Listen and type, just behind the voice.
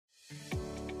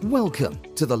Welcome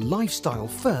to the Lifestyle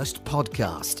First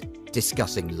podcast,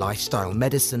 discussing lifestyle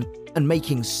medicine and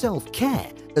making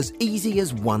self-care as easy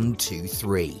as 1, 2,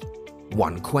 3.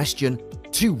 One question,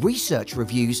 2 research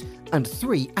reviews, and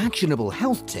 3 actionable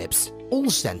health tips,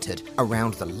 all centered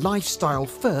around the Lifestyle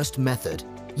First method,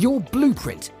 your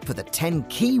blueprint for the 10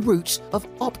 key routes of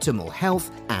optimal health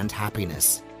and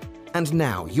happiness. And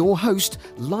now your host,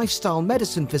 lifestyle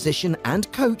medicine physician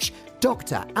and coach,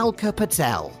 Dr. Alka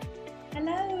Patel.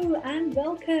 Hello and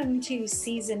welcome to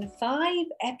Season 5,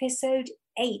 Episode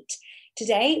 8.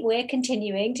 Today we're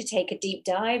continuing to take a deep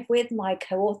dive with my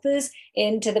co-authors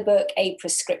into the book A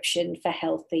Prescription for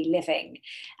Healthy Living.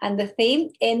 And the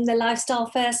theme in the Lifestyle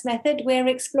First method we're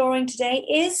exploring today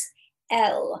is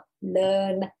L,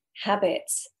 learn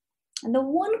habits. And the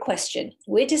one question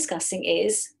we're discussing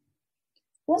is,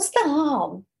 what's the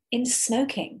harm in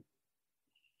smoking?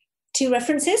 2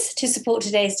 references to support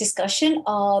today's discussion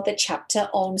are the chapter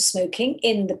on smoking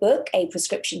in the book, A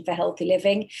Prescription for Healthy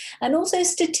Living, and also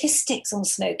statistics on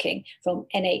smoking from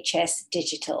NHS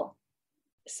Digital.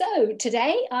 So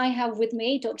today I have with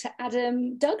me Dr.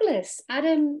 Adam Douglas.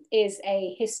 Adam is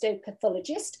a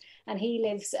histopathologist and he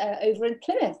lives over in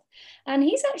Plymouth. And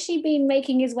he's actually been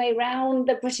making his way around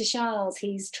the British Isles.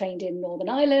 He's trained in Northern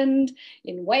Ireland,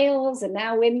 in Wales, and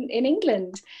now in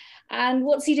England. And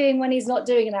what's he doing when he's not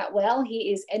doing that well?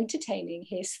 He is entertaining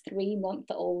his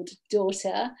 3-month-old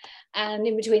daughter. And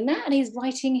in between that, he's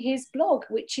writing his blog,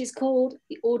 which is called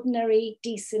The Ordinary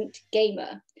Decent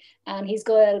Gamer. And he's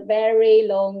got a very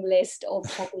long list of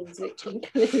hobbies, which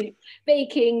include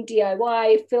baking,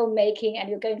 DIY, filmmaking, and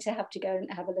you're going to go and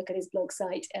have a look at his blog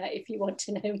site if you want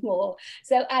to know more.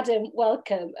 So Adam,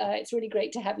 welcome. It's really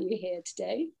great to have you here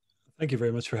today. Thank you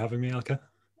very much for having me, Alka.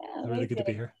 Yeah, really good to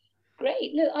be here.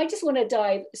 Great. Look, I just want to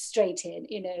dive straight in,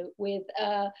 with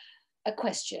a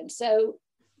question. So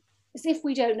as if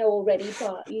we don't know already,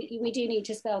 but we do need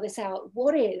to spell this out.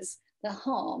 What is the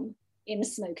harm in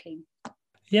smoking?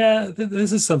 Yeah,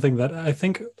 this is something that I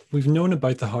think we've known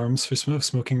about the harms for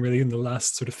smoking really in the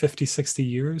last sort of 50, 60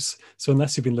 years. So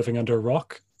unless you've been living under a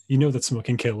rock, you know that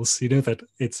smoking kills. You know that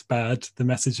it's bad. The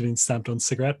message being stamped on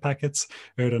cigarette packets,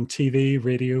 heard on TV,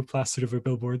 radio, plastered over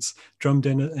billboards, drummed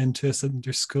into us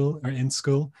under school or in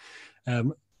school.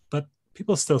 But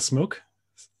people still smoke.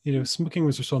 Smoking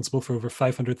was responsible for over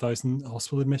 500,000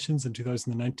 hospital admissions in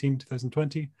 2019,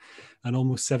 2020, and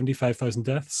almost 75,000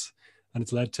 deaths. And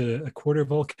it's led to a quarter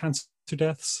of all cancer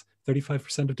deaths,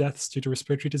 35% of deaths due to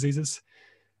respiratory diseases.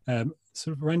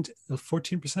 Sort of around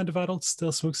 14% of adults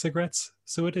still smoke cigarettes.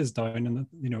 So it is down, and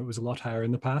it was a lot higher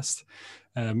in the past.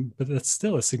 But that's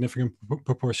still a significant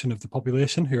proportion of the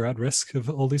population who are at risk of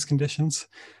all these conditions.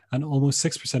 And almost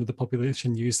 6% of the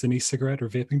population used an e-cigarette or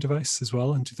vaping device as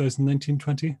well in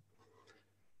 2019-20.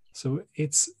 So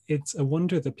it's a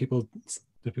wonder that people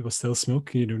still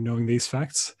smoke, knowing these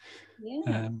facts.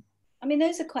 Yeah. I mean,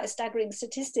 those are quite staggering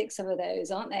statistics, some of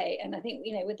those, aren't they? And I think,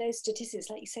 with those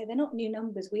statistics, like you say, they're not new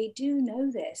numbers. We do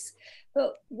know this.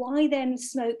 But why then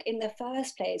smoke in the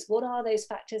first place? What are those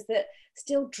factors that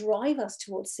still drive us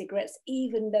towards cigarettes,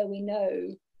 even though we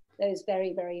know those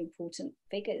very, very important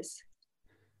figures?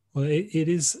 Well,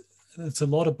 it's a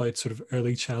lot about sort of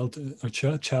early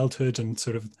childhood and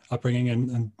sort of upbringing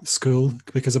and school,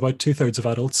 because about 2/3 of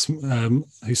adults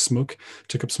who smoke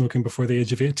took up smoking before the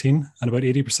age of 18 and about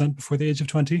 80% before the age of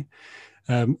 20.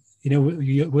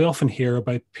 We often hear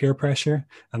about peer pressure,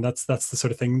 and that's the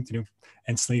sort of thing,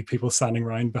 instantly people standing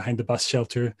around behind the bus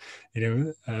shelter,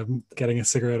 getting a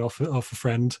cigarette off a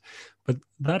friend. But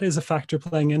that is a factor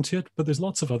playing into it. But there's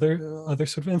lots of other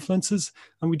sort of influences,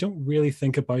 and we don't really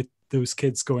think about those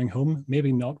kids going home,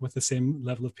 maybe not with the same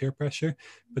level of peer pressure,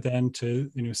 but then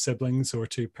to siblings or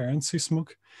to parents who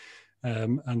smoke.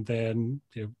 And then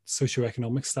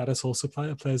socioeconomic status also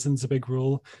plays in a big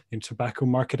role in tobacco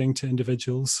marketing to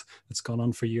individuals. It's gone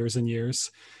on for years and years.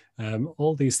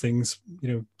 All these things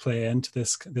play into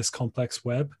this complex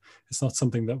web. It's not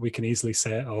something that we can easily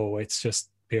say, oh, it's just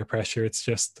peer pressure, it's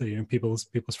just people's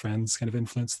friends kind of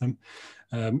influence them.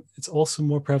 It's also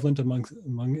more prevalent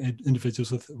among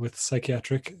individuals with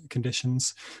psychiatric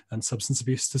conditions and substance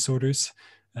abuse disorders,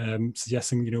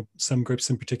 suggesting some groups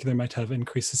in particular might have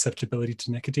increased susceptibility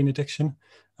to nicotine addiction.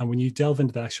 And when you delve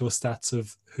into the actual stats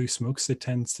of who smokes, it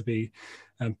tends to be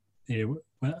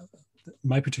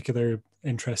my particular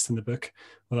interest in the book.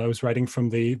 Well, I was writing from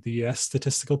the US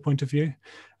statistical point of view,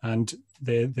 and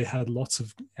they had lots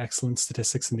of excellent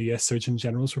statistics in the US Surgeon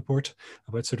General's report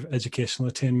about sort of educational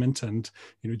attainment and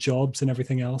jobs and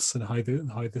everything else, and how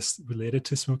this related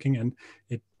to smoking. And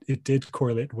it did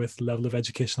correlate with level of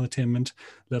educational attainment,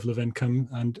 level of income,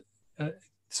 and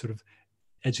sort of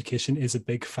education is a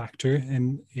big factor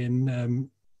in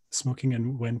smoking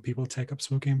and when people take up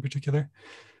smoking in particular.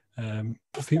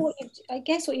 I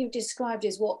guess what you've described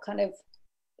is what kind of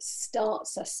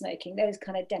starts us smoking, those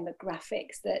kind of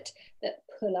demographics that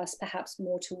pull us perhaps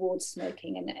more towards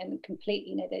smoking, and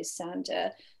completely, those sound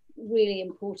really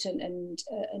important and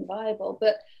viable.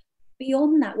 But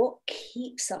beyond that, what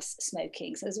keeps us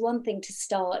smoking? So there's one thing to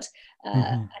start,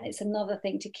 and it's another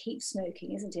thing to keep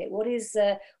smoking, isn't it? What is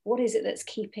it that's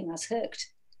keeping us hooked?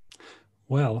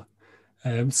 Well,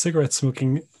 cigarette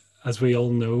smoking, as we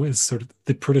all know, is sort of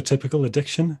the prototypical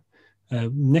addiction.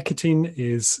 Nicotine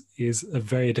is a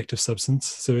very addictive substance.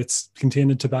 So it's contained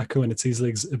in tobacco and it's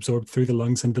easily absorbed through the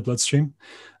lungs into the bloodstream.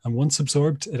 And once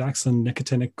absorbed, it acts on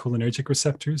nicotinic cholinergic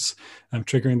receptors,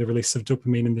 triggering the release of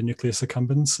dopamine in the nucleus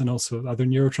accumbens and also other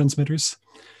neurotransmitters.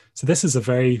 So this is a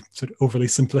very sort of overly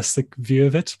simplistic view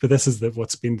of it, but this is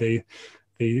what's been the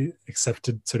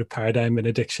accepted sort of paradigm in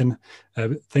addiction.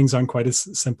 Things aren't quite as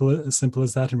simple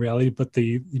as that in reality, but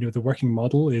the working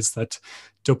model is that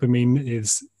dopamine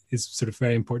is sort of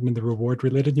very important in the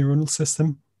reward-related neuronal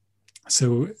system.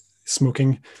 So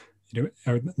smoking,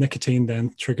 or nicotine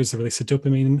then triggers the release of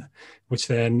dopamine, which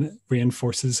then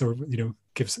reinforces or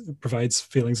provides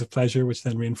feelings of pleasure, which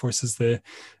then reinforces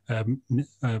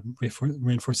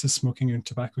reinforces smoking and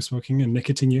tobacco smoking and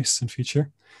nicotine use in future.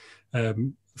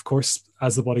 Of course,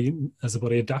 as the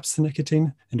body adapts to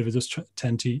nicotine, individuals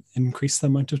tend to increase the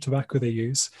amount of tobacco they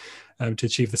use to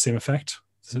achieve the same effect.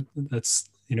 So that's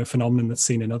a phenomenon that's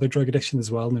seen in other drug addiction as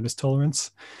well, known as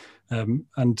tolerance. And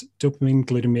dopamine,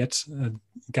 glutamate,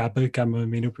 GABA,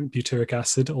 gamma-aminobutyric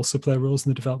acid also play roles in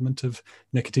the development of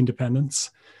nicotine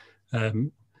dependence.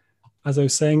 As I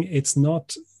was saying, it's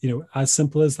not as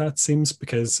simple as that seems,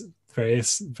 because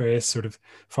various sort of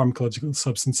pharmacological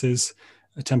substances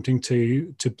attempting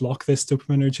to block this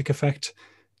dopaminergic effect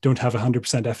don't have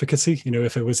 100% efficacy.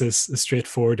 If it was as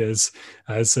straightforward as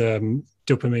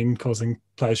dopamine causing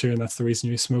pleasure and that's the reason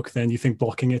you smoke, then you think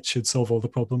blocking it should solve all the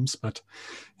problems. But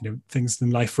things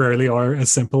in life rarely are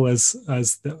as simple as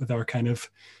our kind of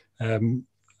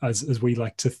as we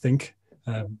like to think.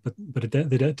 But it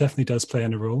definitely does play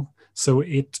in a role. So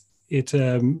these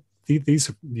are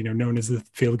known as the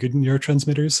feel-good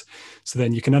neurotransmitters. So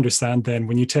then you can understand then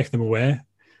when you take them away,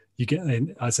 you get,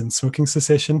 as in smoking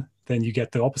cessation, then you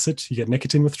get the opposite. You get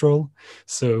nicotine withdrawal.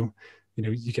 So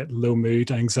you get low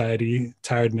mood, anxiety,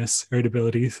 tiredness,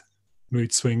 irritability,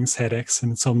 mood swings, headaches,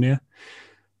 and insomnia.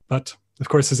 But of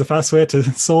course, there's a fast way to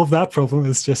solve that problem,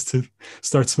 is just to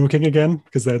start smoking again,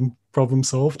 because then problem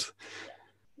solved.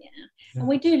 And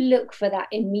we do look for that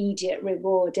immediate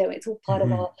reward, don't we? It's all part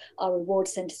of our reward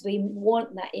centers. We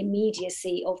want that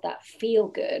immediacy of that feel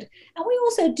good. And we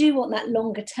also do want that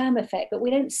longer term effect, but we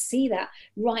don't see that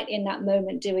right in that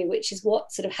moment, do we? Which is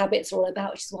what sort of habits are all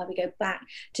about, which is why we go back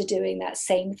to doing that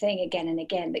same thing again and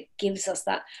again, that gives us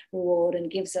that reward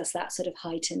and gives us that sort of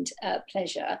heightened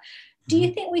pleasure. Do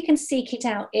you think we can seek it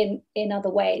out in other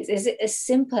ways? Is it as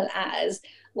simple as,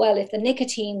 well, if the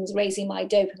nicotine's raising my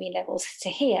dopamine levels to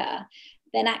here,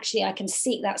 then actually I can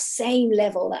seek that same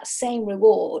level, that same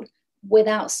reward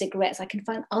without cigarettes? I can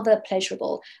find other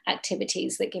pleasurable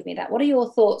activities that give me that. What are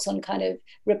your thoughts on kind of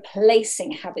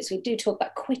replacing habits? We do talk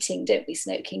about quitting, don't we,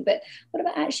 smoking, but what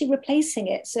about actually replacing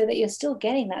it so that you're still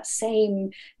getting that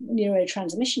same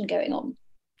neurotransmission going on?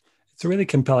 It's a really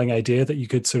compelling idea that you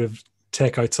could sort of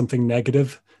take out something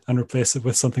negative and replace it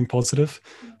with something positive.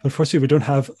 Unfortunately, we don't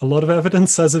have a lot of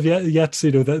evidence as of yet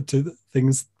that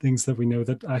things that we know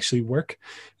that actually work,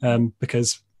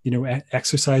 because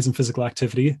exercise and physical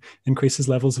activity increases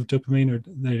levels of dopamine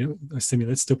or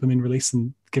stimulates dopamine release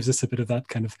and gives us a bit of that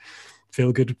kind of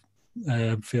feel good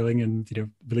feeling, and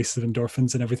release of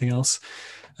endorphins and everything else.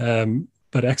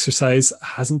 But exercise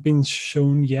hasn't been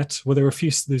shown yet. Well,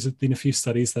 there's been a few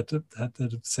studies that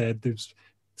have said there's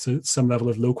some level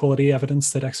of low quality evidence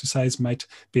that exercise might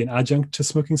be an adjunct to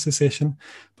smoking cessation,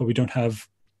 but we don't have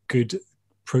good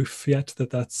proof yet that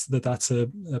that's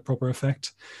a proper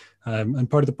effect. And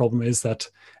part of the problem is that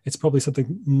it's probably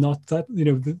something not that,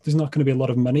 there's not going to be a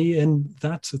lot of money in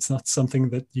that. It's not something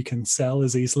that you can sell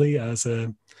as easily as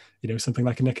something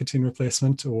like a nicotine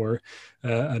replacement or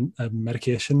a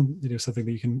medication, something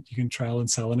that you can trial and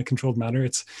sell in a controlled manner.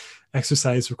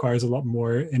 Exercise requires a lot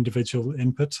more individual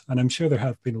input. And I'm sure there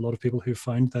have been a lot of people who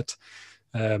found that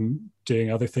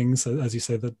doing other things, as you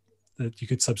said, that you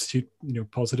could substitute,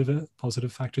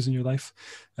 positive factors in your life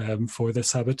for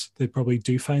this habit. They probably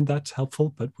do find that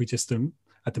helpful, but we just don't,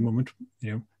 at the moment,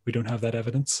 we don't have that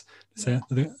evidence. So,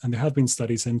 and there have been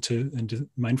studies into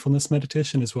mindfulness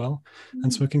meditation as well,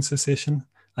 and smoking cessation.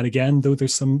 And again, though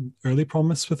there's some early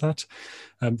promise with that,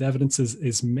 the evidence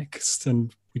is mixed,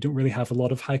 and we don't really have a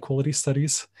lot of high quality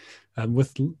studies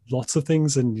with lots of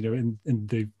things. And in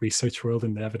the research world,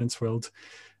 in the evidence world,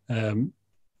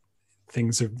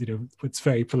 things are, it's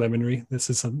very preliminary. This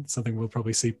is something we'll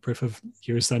probably see proof of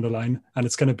years down the line, and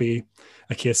it's going to be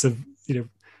a case of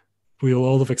we'll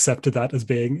all have accepted that as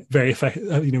being very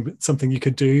effective, something you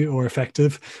could do or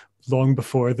effective, long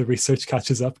before the research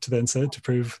catches up to then say to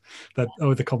prove that,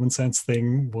 oh, the common sense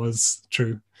thing was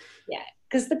true. Yeah,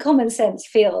 because the common sense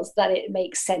feels that it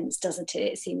makes sense, doesn't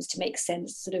it? It seems to make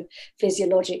sense sort of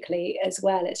physiologically as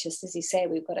well. It's just, as you say,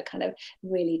 we've got to kind of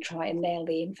really try and nail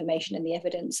the information and the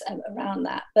evidence around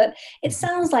that. But it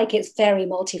sounds like it's very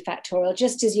multifactorial.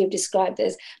 Just as you've described,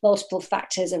 there's multiple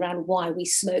factors around why we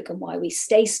smoke and why we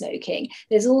stay smoking.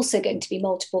 There's also going to be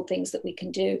multiple things that we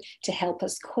can do to help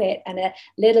us quit, and a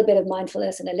little bit of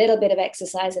mindfulness and a little bit of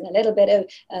exercise and a little bit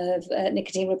of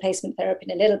nicotine replacement therapy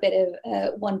and a little bit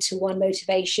of one-to-one motivation.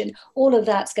 All of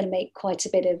that's going to make quite a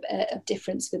bit of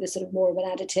difference, with a sort of more of an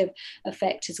additive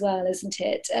effect as well, isn't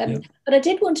it? But I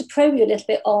did want to probe you a little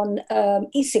bit on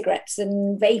e-cigarettes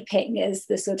and vaping as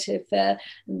the sort of the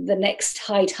next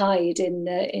high tide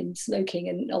in smoking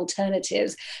and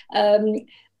alternatives.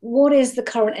 What is the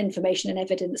current information and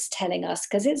evidence telling us?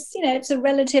 Because it's a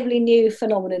relatively new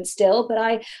phenomenon still, but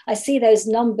I see those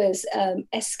numbers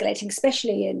escalating,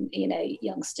 especially in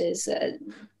youngsters.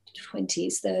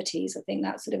 20s, 30s, I think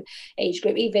that sort of age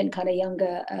group, even kind of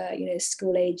younger,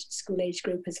 school age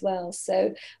group as well.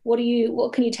 So what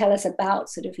can you tell us about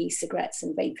sort of e-cigarettes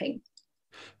and vaping?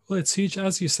 Well, it's huge.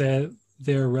 As you said,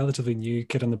 they're a relatively new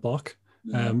kid on the block,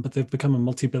 but they've become a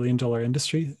multi-billion-dollar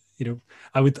industry.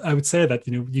 I would say that,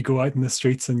 you go out in the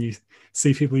streets and you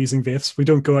see people using vapes. We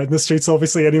don't go out in the streets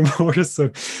obviously anymore.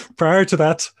 So prior to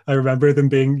that, I remember them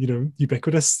being,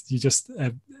 ubiquitous. You just,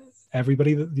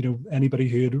 everybody that, anybody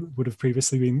who would have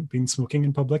previously been smoking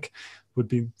in public would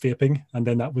be vaping. And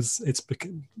then it's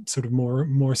become sort of more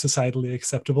societally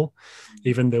acceptable,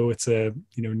 even though it's a,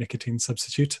 nicotine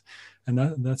substitute in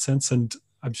that sense. And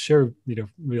I'm sure,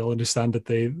 we all understand that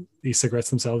e-cigarettes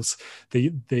themselves,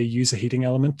 they use a heating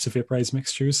element to vaporize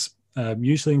mixtures,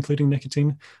 usually including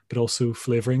nicotine, but also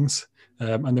flavorings.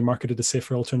 And they're marketed as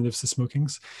safer alternatives to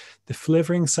smokings. The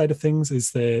flavoring side of things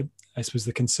is the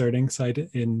concerning side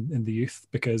in the youth,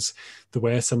 because the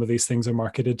way some of these things are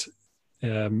marketed,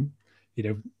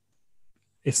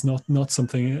 it's not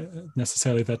something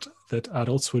necessarily that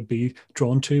adults would be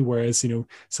drawn to, whereas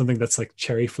something that's like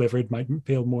cherry flavored might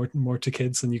appeal more to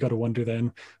kids. And you got to wonder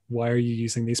then, why are you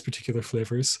using these particular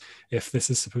flavors if this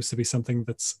is supposed to be something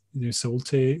that's sold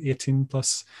to 18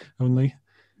 plus only?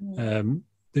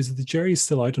 The jury's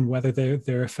still out on whether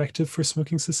they're effective for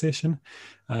smoking cessation.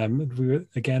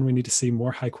 We need to see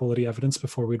more high quality evidence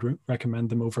before we'd recommend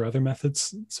them over other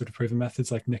methods, sort of proven methods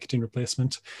like nicotine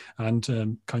replacement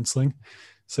and counselling.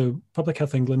 So Public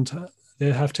Health England,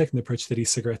 they have taken the approach that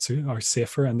e-cigarettes are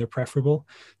safer and they're preferable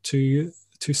to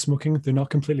smoking. They're not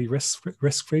completely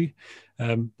risk-free,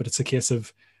 but it's a case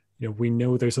of, we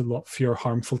know there's a lot fewer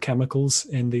harmful chemicals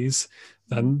in these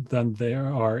than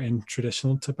there are in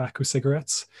traditional tobacco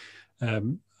cigarettes.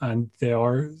 And they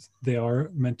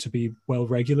are meant to be well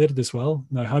regulated as well.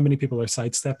 Now, how many people are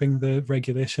sidestepping the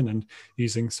regulation and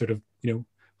using sort of,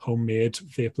 homemade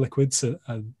vape liquids?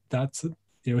 That's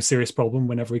a serious problem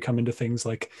whenever we come into things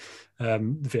like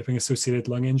the vaping associated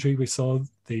lung injury. We saw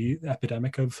the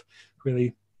epidemic of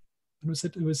really, when was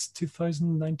it? It was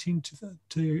 2019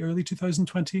 to early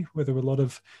 2020, where there were a lot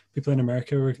of people in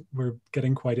America were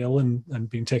getting quite ill and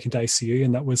being taken to ICU,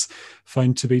 and that was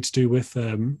found to be to do with,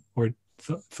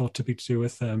 thought to be to do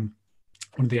with one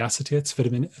of the acetates,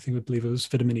 I believe it was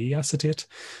vitamin E acetate,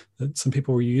 that some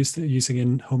people were using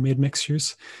in homemade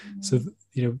mixtures. So,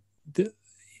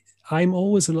 I'm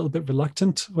always a little bit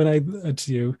reluctant when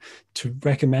to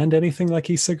recommend anything like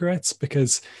e-cigarettes,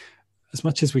 because as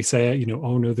much as we say,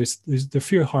 oh no, there are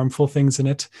fewer harmful things in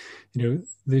it.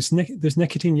 There's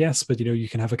nicotine, yes, but you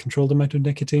can have a controlled amount of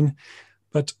nicotine.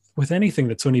 But with anything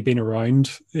that's only been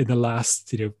around in the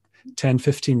last 10,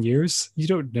 15 years, you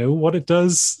don't know what it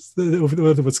does,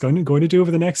 what's going to do over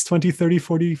the next 20, 30,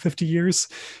 40, 50 years.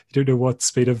 You don't know what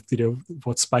speed of,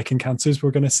 what spike in cancers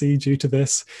we're going to see due to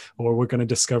this, or we're going to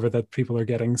discover that people are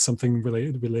getting something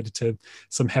related to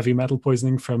some heavy metal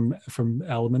poisoning from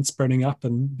elements burning up,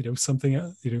 and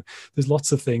something, there's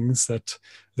lots of things that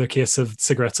the case of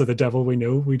cigarettes are the devil. We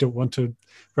know we don't want to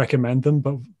recommend them,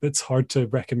 but it's hard to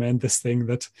recommend this thing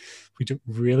that we don't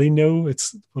really know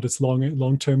what its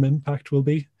long-term impact will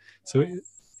be. So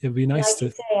it'd be nice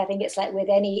to say. I think it's like with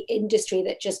any industry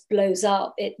that just blows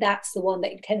up, that's the one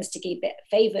that tends to get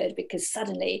favored, because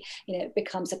suddenly, it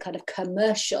becomes a kind of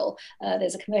commercial.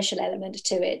 There's a commercial element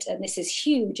to it, and this is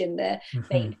huge in the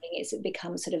vaping. It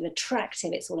becomes sort of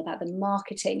attractive. It's all about the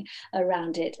marketing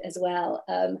around it as well.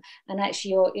 And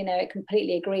actually, I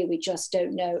completely agree. We just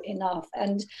don't know enough,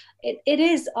 and it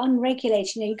is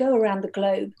unregulated. You go around the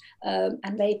globe,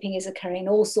 and vaping is occurring in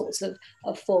all sorts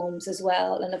of forms as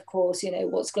well. And of course,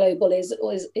 what's global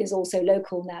is also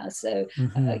local now. So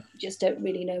you just don't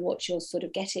really know what you're sort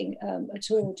of getting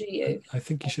at all, do you? I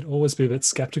think you should always be a bit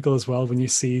skeptical as well when you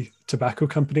see tobacco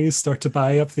companies start to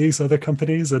buy up these other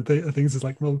companies, and things is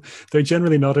like, well, they're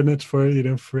generally not in it for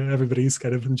for everybody's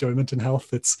kind of enjoyment and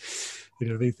health. It's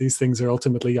these things are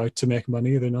ultimately out to make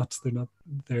money. They're not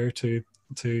there to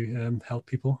help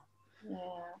people. Yeah.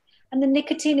 And the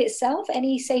nicotine itself,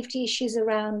 any safety issues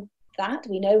around that?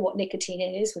 We know what nicotine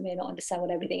is. We may not understand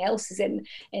what everything else is in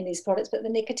these products, but the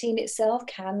nicotine itself,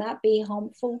 can that be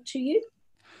harmful to you?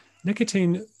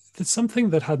 Nicotine, it's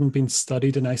something that hadn't been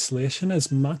studied in isolation as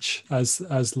much as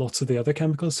lots of the other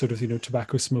chemicals. Sort of,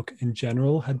 tobacco smoke in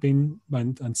general had been,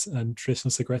 and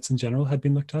traditional cigarettes in general had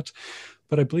been looked at.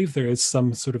 But I believe there is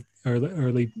some sort of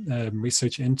early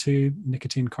research into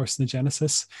nicotine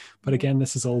carcinogenesis. But again,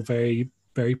 this is all very,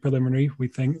 very preliminary. We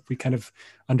think we kind of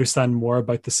understand more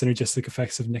about the synergistic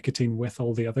effects of nicotine with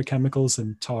all the other chemicals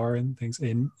and tar and things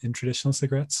in traditional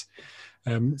cigarettes.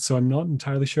 So I'm not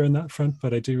entirely sure on that front,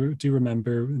 but I do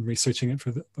remember in researching it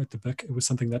about the book, it was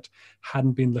something that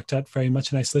hadn't been looked at very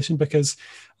much in isolation, because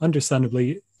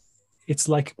understandably, it's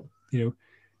like,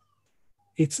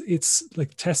 it's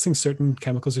like testing certain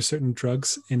chemicals or certain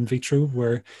drugs in vitro,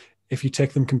 where if you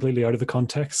take them completely out of the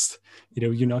context,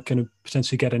 you're not going to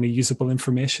potentially get any usable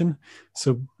information.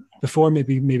 So before,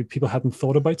 maybe people hadn't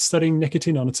thought about studying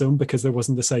nicotine on its own, because there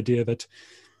wasn't this idea that,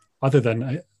 other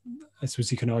than I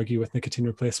suppose you can argue with nicotine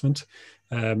replacement,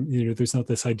 there's not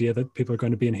this idea that people are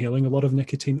going to be inhaling a lot of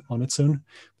nicotine on its own.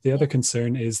 The other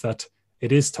concern is that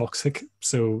it is toxic,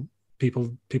 so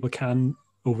people can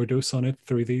overdose on it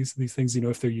through these things,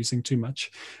 if they're using too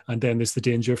much. And then there's the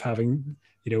danger of having,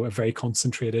 a very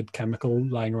concentrated chemical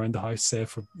lying around the house. Say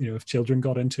if children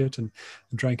got into it and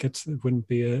drank it, it wouldn't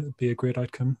be a great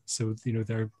outcome. So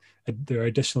there are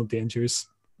additional dangers,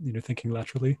 thinking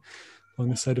laterally,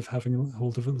 along the side of having a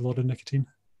hold of a lot of nicotine.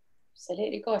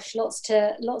 Absolutely. Gosh, lots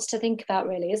to think about,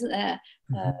 really, isn't there?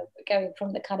 Going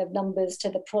from the kind of numbers to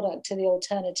the product to the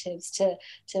alternatives to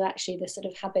actually the sort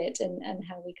of habit and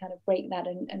how we kind of break that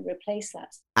and replace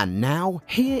that. And now,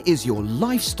 here is your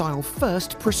lifestyle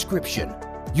first prescription.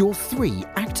 Your 3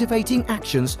 activating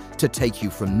actions to take you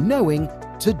from knowing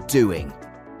to doing.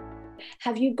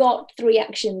 Have you got 3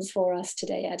 actions for us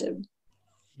today, Adam?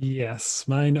 Yes,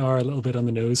 mine are a little bit on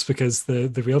the nose, because the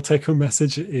real take-home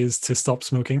message is to stop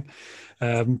smoking.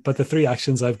 But the 3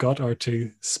 actions I've got are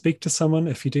to speak to someone.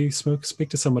 If you do smoke, speak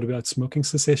to someone about smoking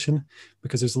cessation,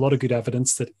 because there's a lot of good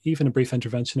evidence that even a brief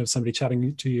intervention of somebody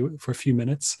chatting to you for a few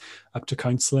minutes, up to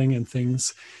counselling and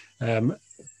things,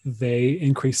 they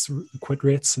increase quit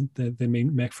rates, and they may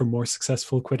make for more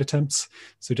successful quit attempts.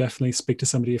 So definitely speak to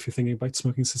somebody if you're thinking about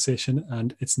smoking cessation,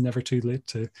 and it's never too late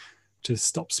to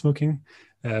stop smoking.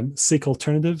 Seek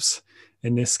alternatives.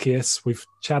 In this case, we've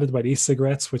chatted about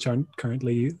e-cigarettes, which aren't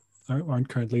currently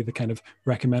the kind of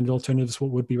recommended alternatives.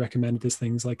 What would be recommended is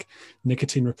things like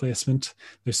nicotine replacement.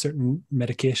 There's certain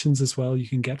medications as well you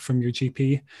can get from your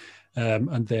GP,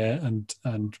 and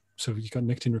so you've got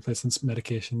nicotine replacement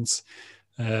medications,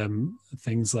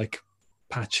 things like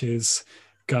patches,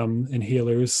 gum,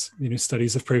 inhalers.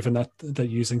 Studies have proven that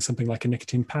using something like a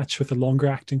nicotine patch with a longer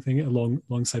acting thing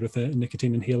alongside with a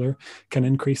nicotine inhaler can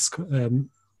increase kind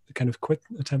of quit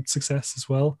attempt success as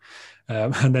well.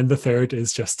 And then the third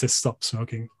is just to stop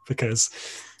smoking, because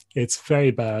it's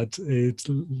very bad. It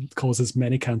causes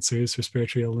many cancers,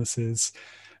 respiratory illnesses,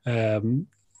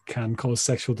 can cause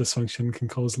sexual dysfunction, can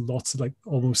cause lots of,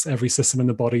 almost every system in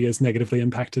the body is negatively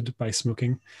impacted by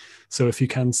smoking. So if you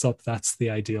can stop, that's the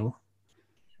ideal.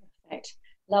 Perfect.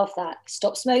 Love that.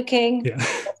 Stop smoking. Yeah.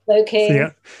 Stop smoking.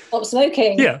 Yeah. Stop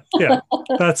smoking. Yeah.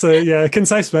 That's a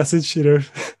concise message,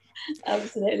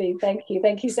 Absolutely. Thank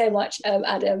you so much,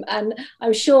 Adam. And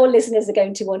I'm sure listeners are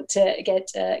going to want to get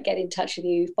in touch with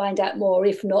you, find out more,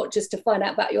 if not just to find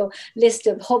out about your list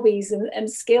of hobbies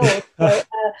and skills. So,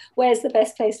 where's the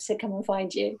best place to come and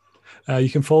find you? You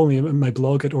can follow me on my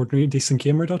blog at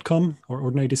ordinarydecentgamer.com or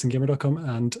ordinarydecentgamer.com,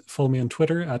 and follow me on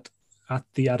Twitter at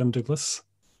the Adam Douglas.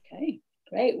 Okay,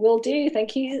 great. Will do.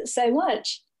 Thank you so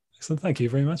much. Excellent. Thank you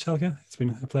very much, Helga. It's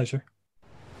been a pleasure.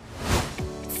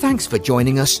 Thanks for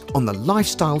joining us on the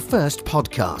Lifestyle First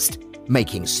podcast.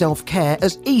 making self-care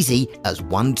as easy as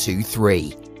 1, 2,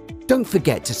 3. Don't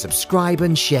forget to subscribe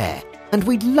and share, and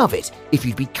we'd love it if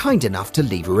you'd be kind enough to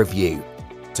leave a review.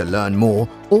 To learn more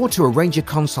or to arrange a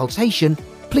consultation,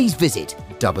 please visit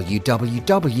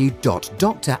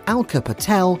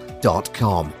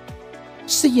www.dralkapatel.com.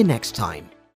 See you next time.